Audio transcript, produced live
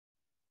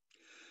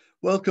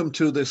Welcome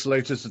to this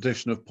latest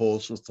edition of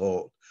Pause for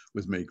Thought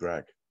with me,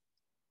 Greg.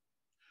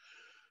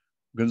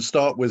 I'm going to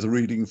start with a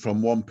reading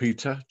from 1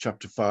 Peter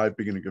chapter 5,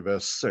 beginning of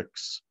verse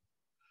 6.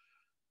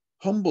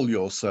 Humble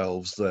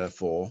yourselves,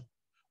 therefore,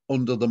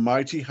 under the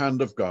mighty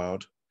hand of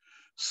God,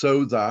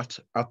 so that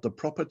at the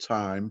proper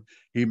time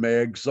he may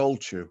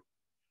exalt you.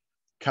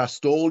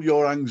 Cast all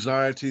your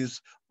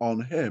anxieties on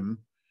him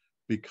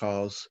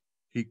because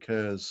he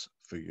cares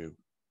for you.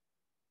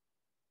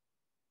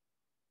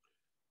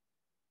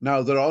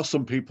 Now, there are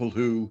some people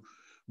who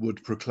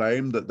would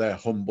proclaim that they're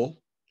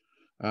humble,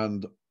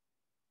 and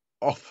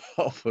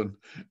often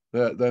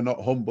they're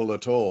not humble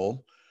at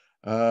all.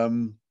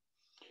 And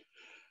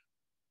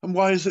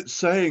why is it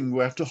saying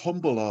we have to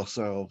humble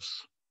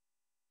ourselves?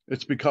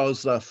 It's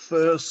because the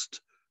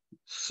first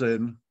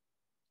sin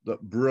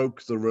that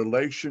broke the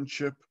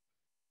relationship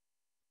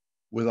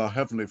with our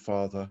Heavenly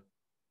Father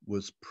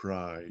was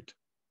pride.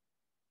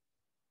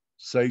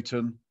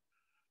 Satan,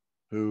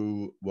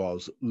 who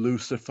was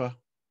Lucifer,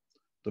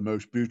 the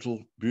most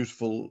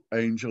beautiful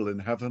angel in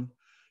heaven,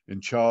 in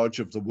charge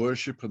of the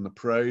worship and the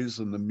praise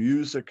and the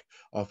music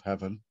of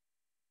heaven,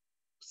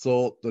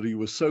 thought that he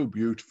was so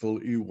beautiful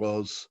he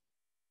was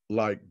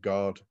like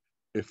God,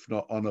 if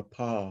not on a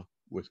par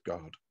with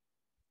God.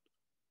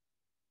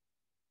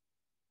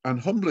 And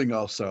humbling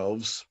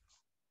ourselves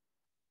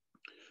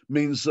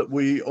means that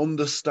we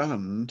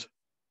understand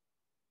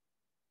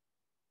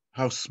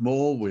how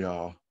small we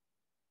are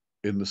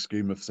in the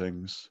scheme of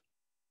things,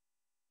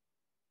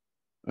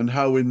 and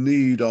how in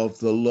need of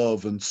the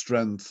love and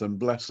strength and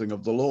blessing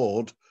of the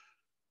Lord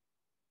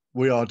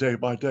we are day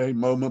by day,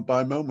 moment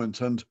by moment,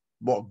 and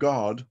what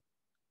God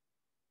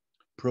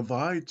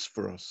provides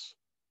for us.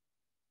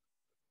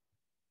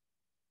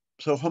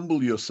 So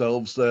humble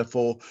yourselves,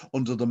 therefore,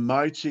 under the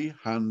mighty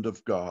hand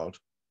of God,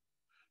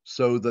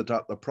 so that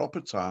at the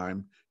proper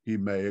time he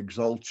may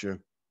exalt you.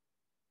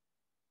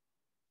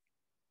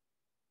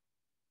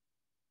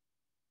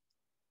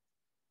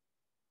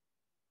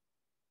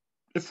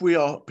 If we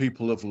are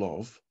people of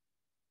love,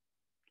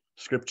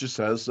 Scripture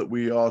says that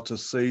we are to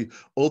see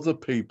other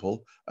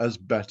people as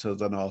better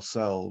than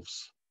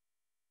ourselves.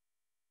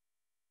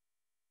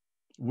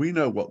 We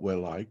know what we're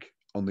like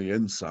on the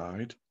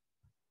inside.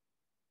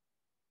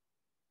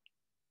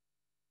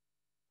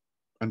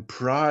 And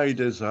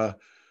pride is a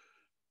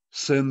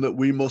sin that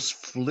we must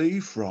flee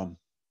from.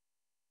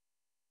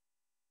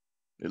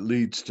 It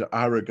leads to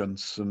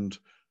arrogance and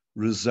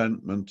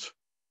resentment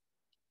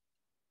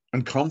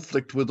and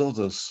conflict with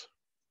others.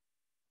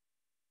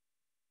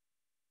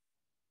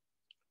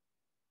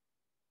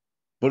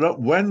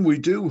 But when we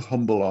do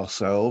humble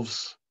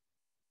ourselves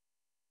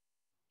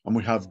and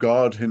we have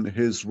God in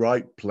his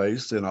right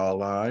place in our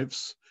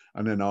lives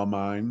and in our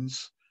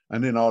minds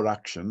and in our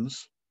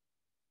actions,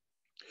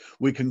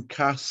 we can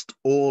cast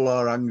all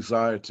our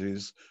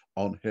anxieties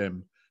on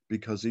him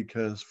because he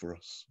cares for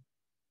us.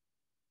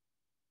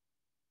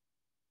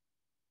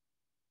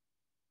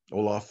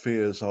 All our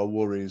fears, our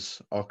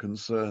worries, our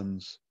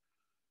concerns.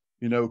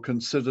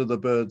 Consider the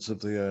birds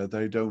of the air.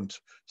 They don't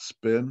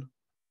spin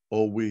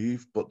or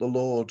weave, but the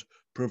Lord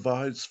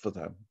provides for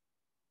them.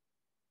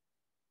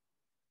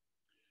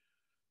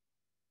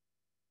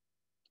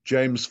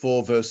 James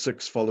 4 verse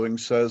 6 following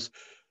says,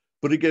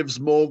 but he gives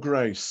more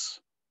grace.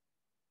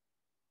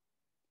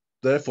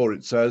 Therefore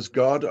it says,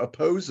 God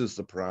opposes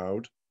the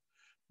proud,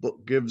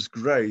 but gives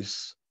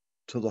grace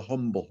to the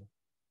humble.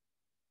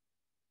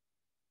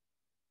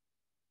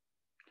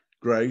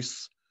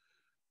 Grace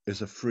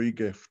is a free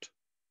gift.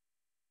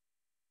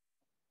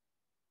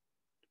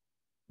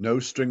 No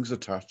strings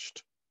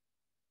attached.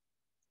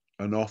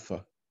 An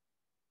offer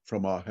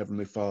from our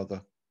Heavenly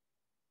Father.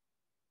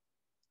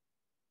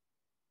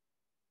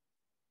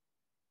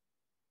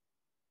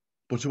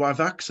 But to have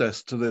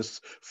access to this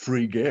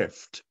free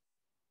gift,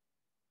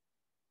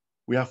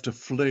 we have to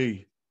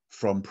flee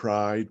from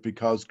pride,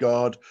 because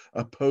God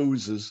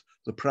opposes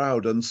the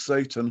proud, and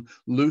Satan,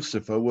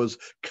 Lucifer, was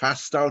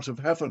cast out of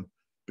heaven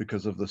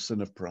because of the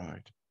sin of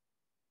pride.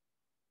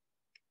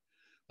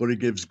 But he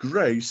gives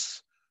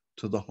grace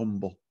to the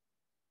humble,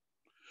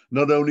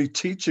 not only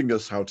teaching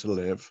us how to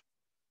live,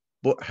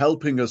 but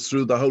helping us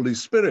through the Holy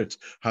Spirit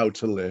how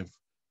to live.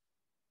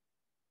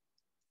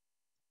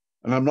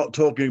 And I'm not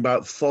talking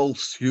about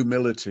false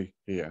humility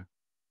here.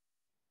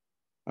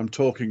 I'm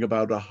talking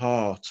about a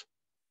heart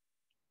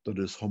that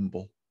is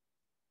humble.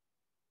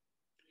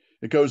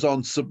 It goes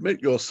on,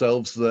 submit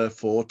yourselves,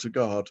 therefore, to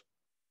God.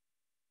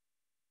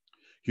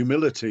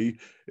 Humility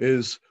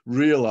is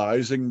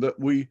realizing that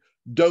we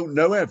don't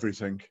know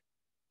everything.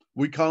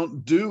 We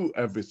can't do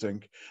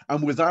everything.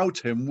 And without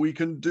him, we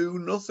can do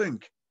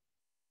nothing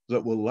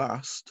that will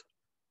last.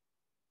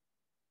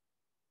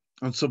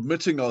 And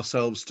submitting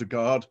ourselves to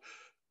God,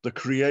 the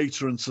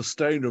creator and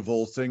sustainer of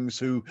all things,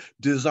 who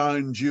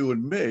designed you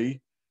and me,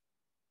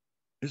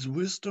 is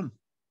wisdom.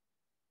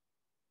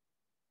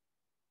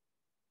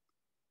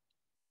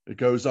 It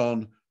goes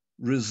on,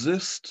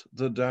 resist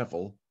the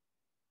devil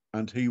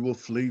and he will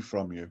flee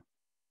from you.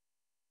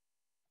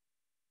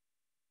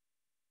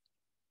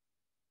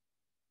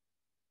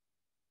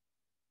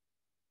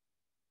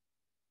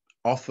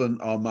 Often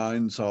our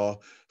minds are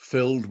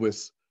filled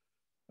with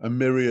a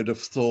myriad of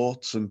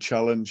thoughts and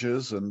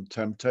challenges and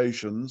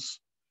temptations.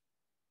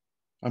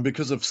 And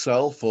because of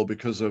self or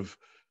because of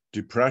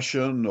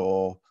depression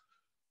or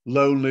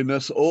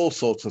loneliness, all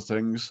sorts of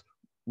things,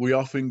 we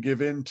often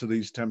give in to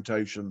these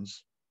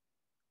temptations.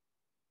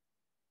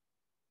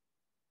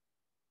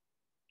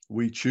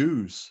 We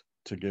choose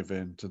to give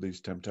in to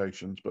these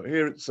temptations. But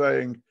here it's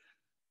saying,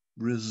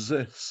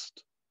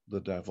 resist the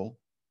devil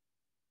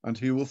and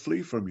he will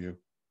flee from you.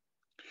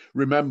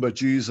 Remember,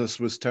 Jesus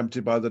was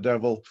tempted by the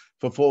devil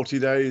for 40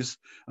 days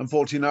and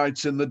 40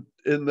 nights in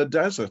the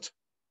desert.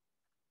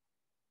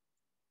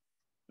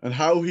 And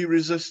how he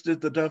resisted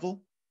the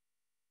devil?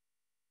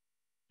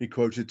 He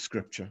quoted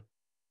scripture.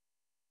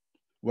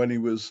 When he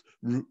was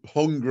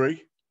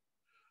hungry,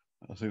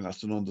 I think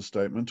that's an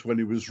understatement, when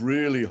he was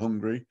really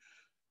hungry,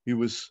 he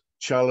was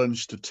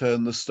challenged to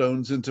turn the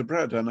stones into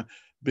bread. And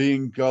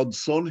being God's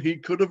son, he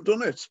could have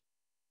done it.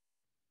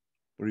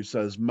 But he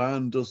says,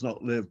 man does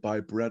not live by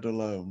bread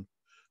alone,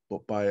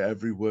 but by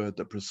every word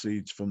that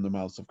proceeds from the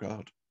mouth of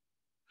God.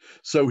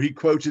 So he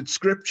quoted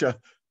scripture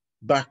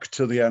back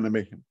to the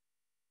enemy.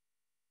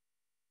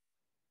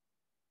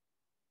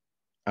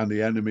 And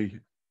the enemy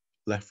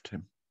left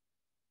him.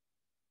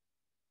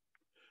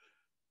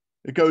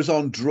 It goes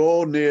on,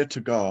 draw near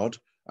to God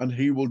and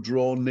he will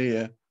draw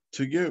near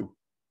to you.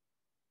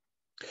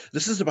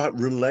 This is about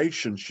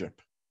relationship.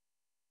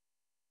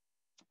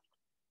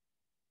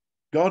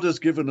 God has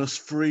given us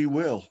free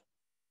will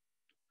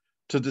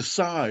to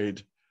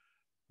decide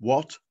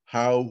what,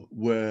 how,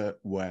 where,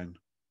 when.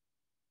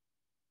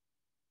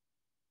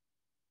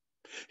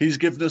 He's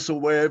given us a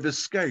way of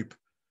escape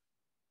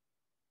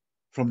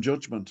from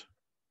judgment.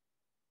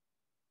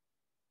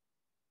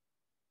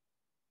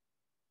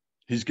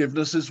 He's given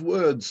us his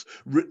words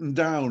written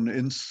down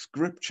in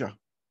scripture.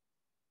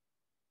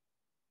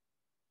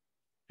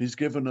 He's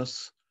given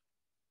us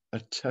a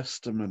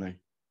testimony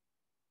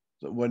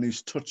that when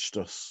he's touched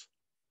us,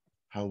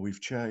 how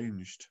we've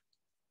changed.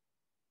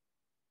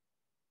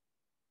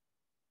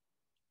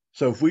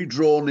 So if we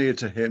draw near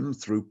to him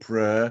through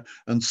prayer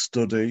and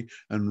study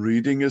and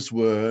reading his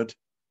word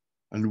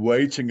and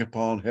waiting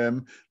upon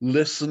him,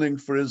 listening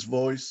for his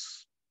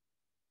voice,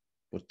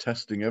 but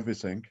testing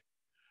everything,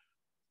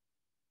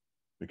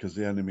 because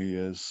the enemy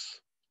is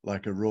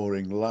like a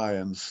roaring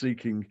lion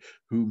seeking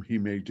whom he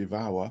may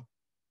devour,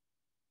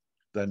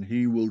 then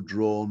he will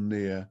draw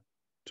near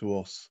to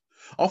us.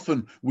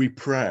 Often we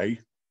pray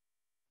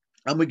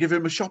and we give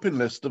him a shopping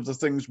list of the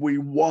things we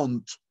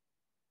want.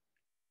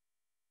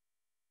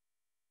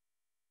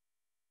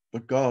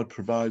 But God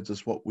provides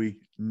us what we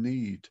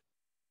need.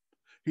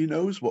 He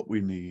knows what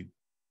we need.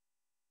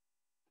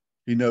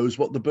 He knows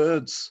what the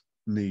birds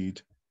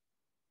need,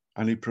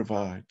 and he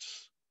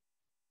provides.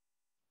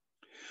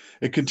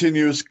 It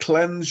continues,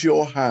 cleanse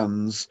your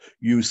hands,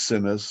 you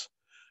sinners,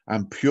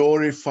 and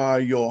purify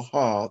your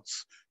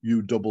hearts,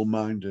 you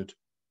double-minded.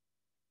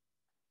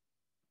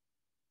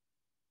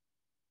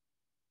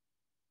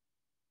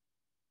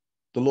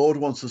 The Lord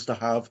wants us to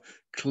have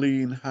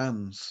clean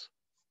hands.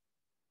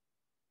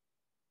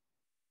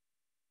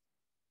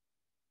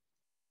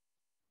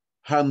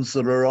 Hands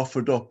that are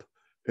offered up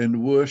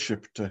in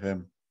worship to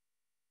him.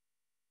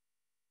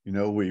 You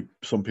know,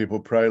 some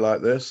people pray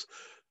like this.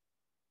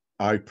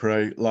 I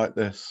pray like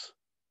this.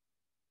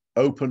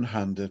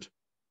 Open-handed,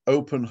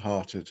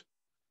 open-hearted.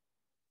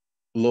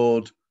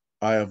 Lord,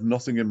 I have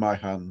nothing in my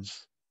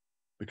hands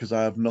because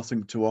I have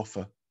nothing to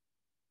offer.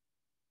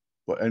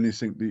 But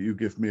anything that you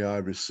give me, I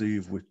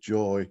receive with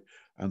joy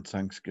and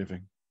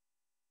thanksgiving.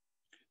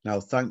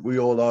 Now thank we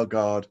all our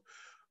God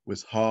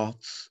with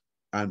hearts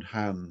and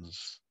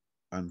hands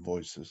and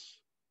voices.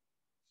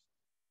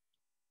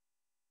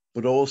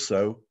 But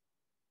also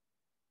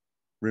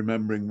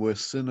remembering we're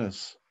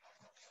sinners.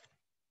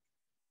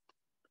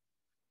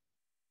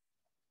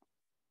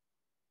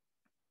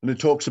 And it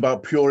talks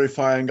about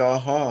purifying our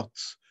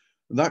hearts.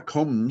 And that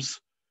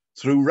comes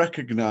through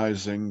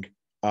recognizing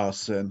our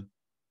sin,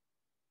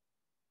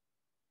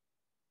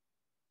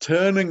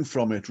 turning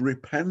from it,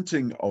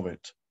 repenting of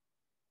it,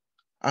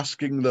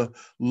 asking the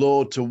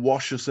Lord to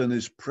wash us in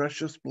his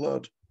precious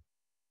blood,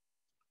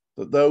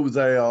 that though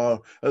they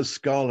are as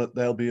scarlet,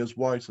 they'll be as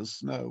white as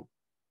snow.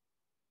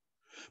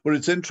 But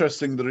it's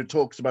interesting that it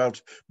talks about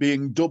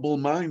being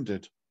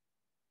double-minded.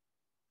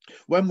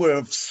 When we're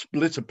of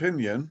split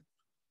opinion,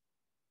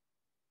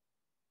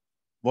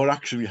 what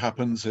actually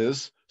happens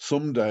is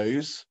some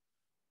days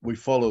we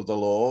follow the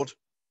Lord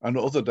and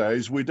other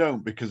days we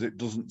don't because it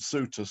doesn't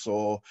suit us,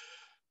 or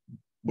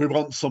we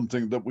want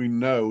something that we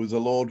know the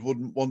Lord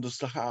wouldn't want us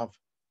to have.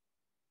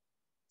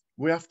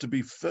 We have to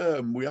be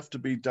firm, we have to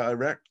be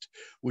direct,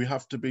 we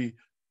have to be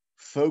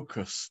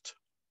focused.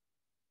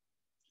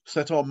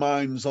 Set our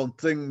minds on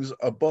things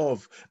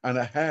above and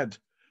ahead,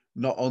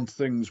 not on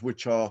things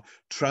which are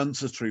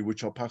transitory,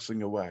 which are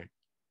passing away.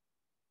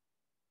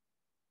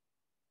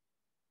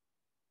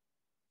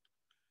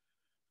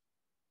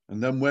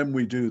 And then when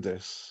we do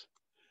this,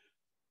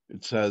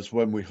 it says,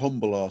 when we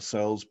humble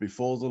ourselves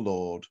before the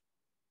Lord,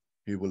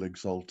 he will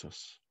exalt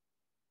us.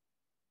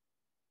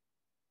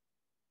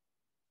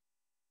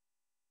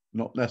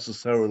 not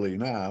necessarily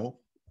now,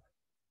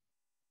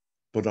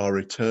 but our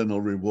eternal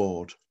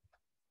reward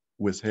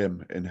with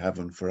him in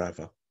heaven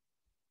forever.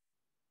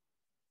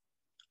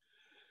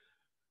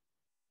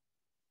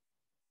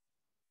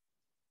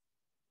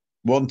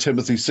 (1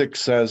 Timothy 6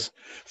 says,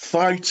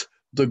 fight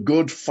the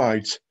good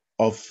fight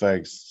of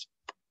faith.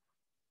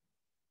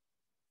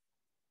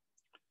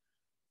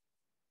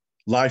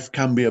 Life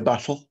can be a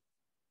battle.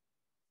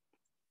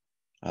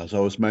 As I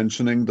was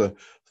mentioning, the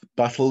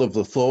battle of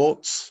the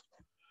thoughts,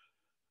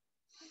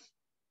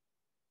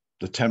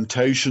 the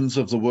temptations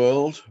of the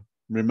world.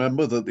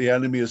 Remember that the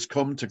enemy has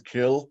come to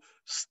kill,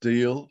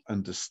 steal,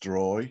 and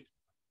destroy.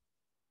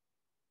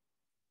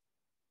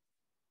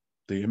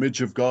 The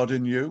image of God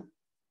in you,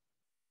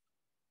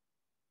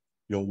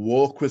 your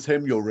walk with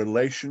him, your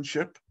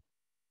relationship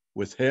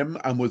with him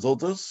and with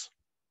others.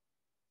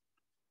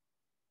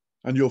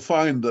 And you'll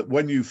find that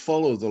when you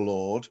follow the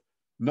Lord,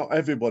 not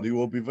everybody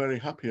will be very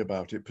happy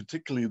about it,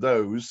 particularly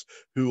those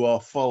who are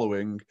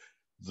following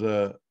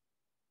the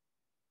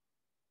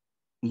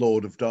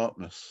Lord of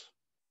darkness.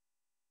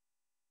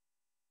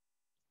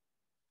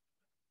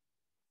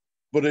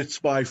 But it's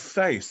by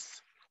faith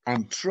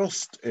and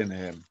trust in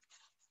him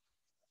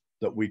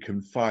that we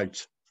can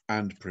fight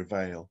and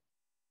prevail.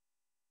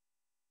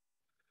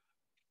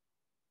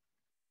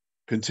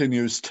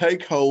 Continues,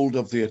 take hold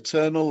of the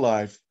eternal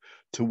life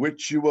to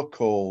which you were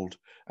called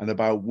and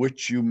about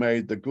which you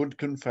made the good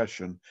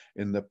confession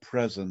in the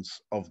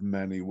presence of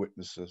many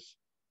witnesses.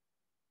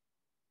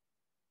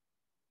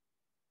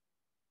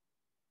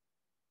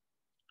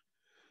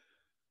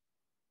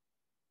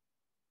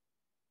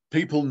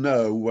 People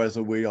know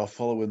whether we are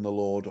following the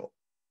Lord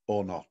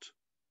or not,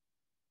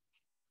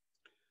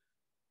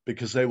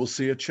 because they will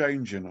see a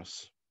change in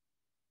us.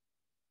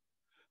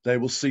 They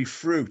will see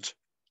fruit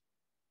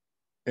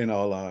in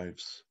our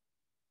lives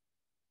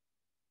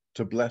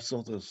to bless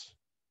others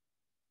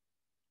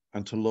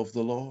and to love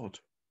the Lord.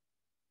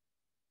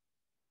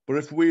 But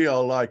if we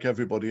are like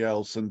everybody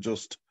else and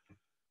just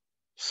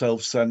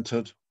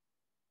self-centered,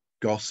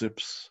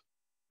 gossips,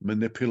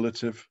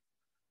 manipulative,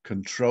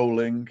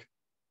 controlling,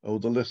 oh,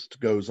 the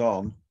list goes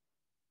on,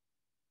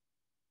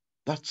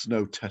 that's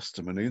no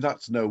testimony,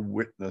 that's no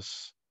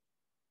witness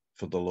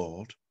for the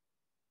Lord.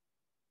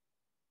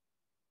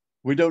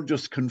 We don't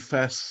just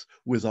confess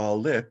with our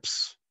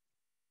lips,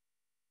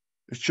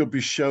 it should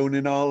be shown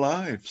in our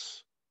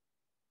lives.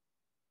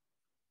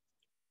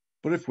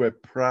 But if we're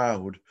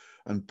proud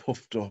and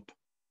puffed up,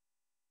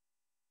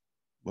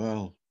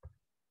 well,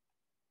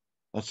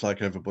 that's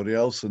like everybody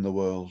else in the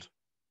world.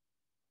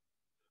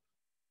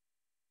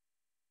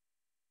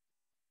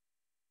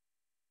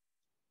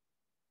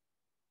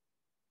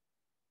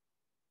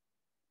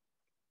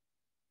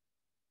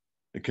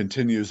 It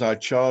continues, I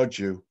charge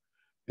you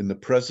in the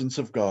presence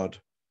of God,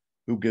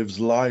 who gives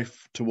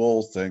life to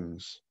all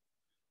things,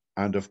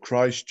 and of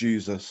Christ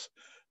Jesus,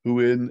 who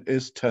in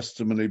his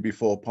testimony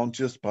before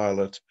Pontius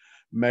Pilate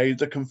made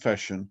the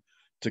confession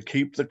to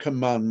keep the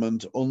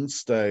commandment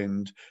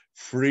unstained,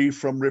 free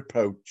from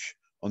reproach,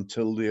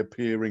 until the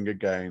appearing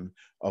again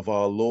of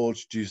our Lord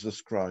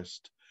Jesus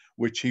Christ,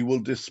 which he will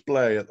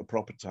display at the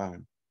proper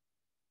time.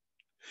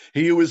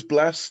 He who is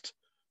blessed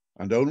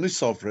and only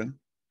sovereign,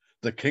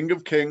 the King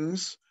of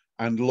kings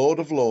and Lord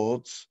of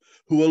lords,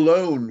 who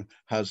alone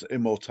has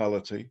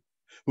immortality,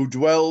 who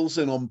dwells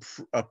in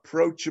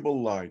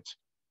unapproachable light,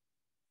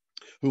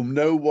 whom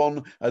no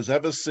one has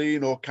ever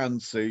seen or can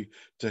see,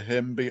 to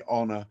him be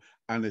honor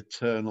and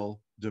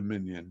eternal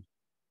dominion.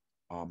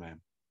 Amen.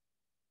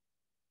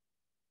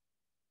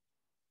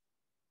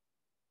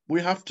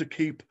 We have to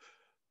keep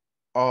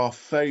our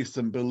faith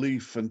and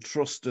belief and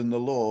trust in the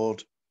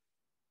Lord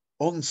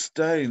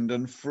unstained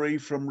and free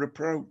from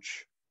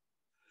reproach.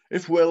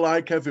 If we're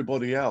like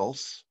everybody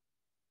else,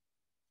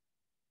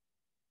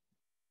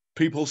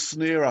 people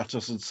sneer at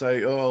us and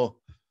say, oh,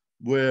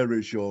 where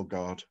is your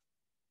God?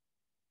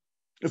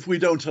 If we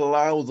don't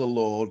allow the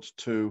Lord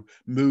to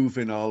move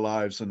in our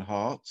lives and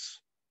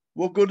hearts,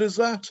 what good is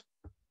that?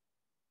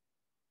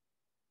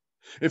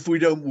 If we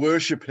don't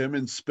worship him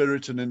in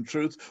spirit and in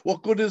truth,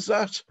 what good is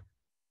that?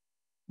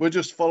 We're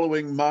just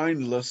following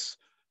mindless,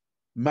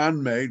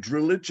 man-made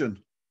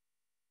religion.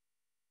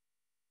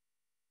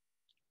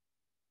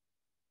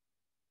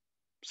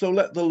 So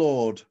let the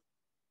Lord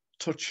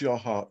touch your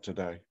heart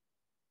today.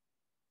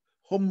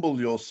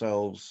 Humble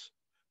yourselves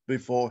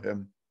before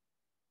him.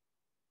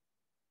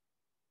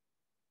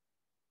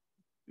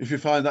 If you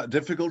find that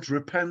difficult,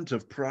 repent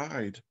of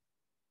pride.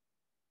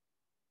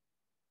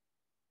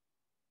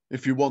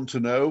 If you want to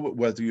know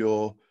whether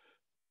your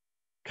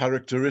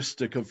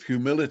characteristic of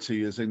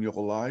humility is in your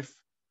life,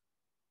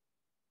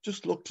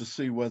 just look to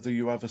see whether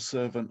you have a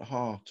servant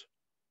heart,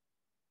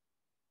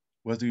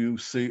 whether you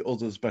see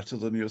others better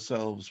than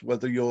yourselves,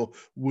 whether you're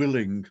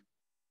willing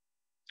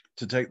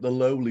to take the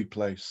lowly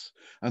place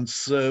and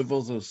serve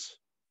others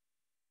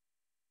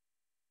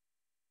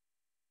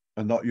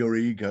and not your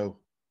ego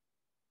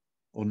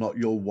or not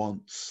your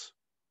wants.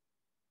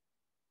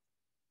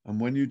 And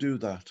when you do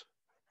that,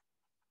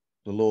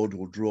 the Lord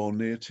will draw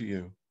near to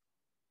you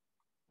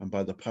and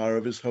by the power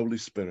of his Holy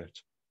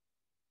Spirit,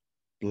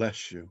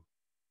 bless you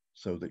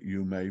so that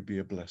you may be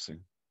a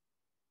blessing.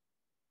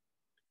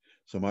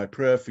 So my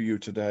prayer for you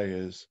today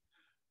is,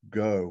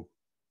 go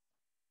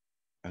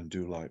and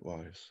do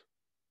likewise.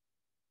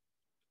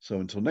 So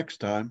until next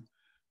time,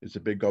 it's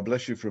a big God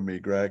bless you from me,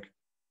 Greg.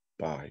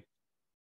 Bye.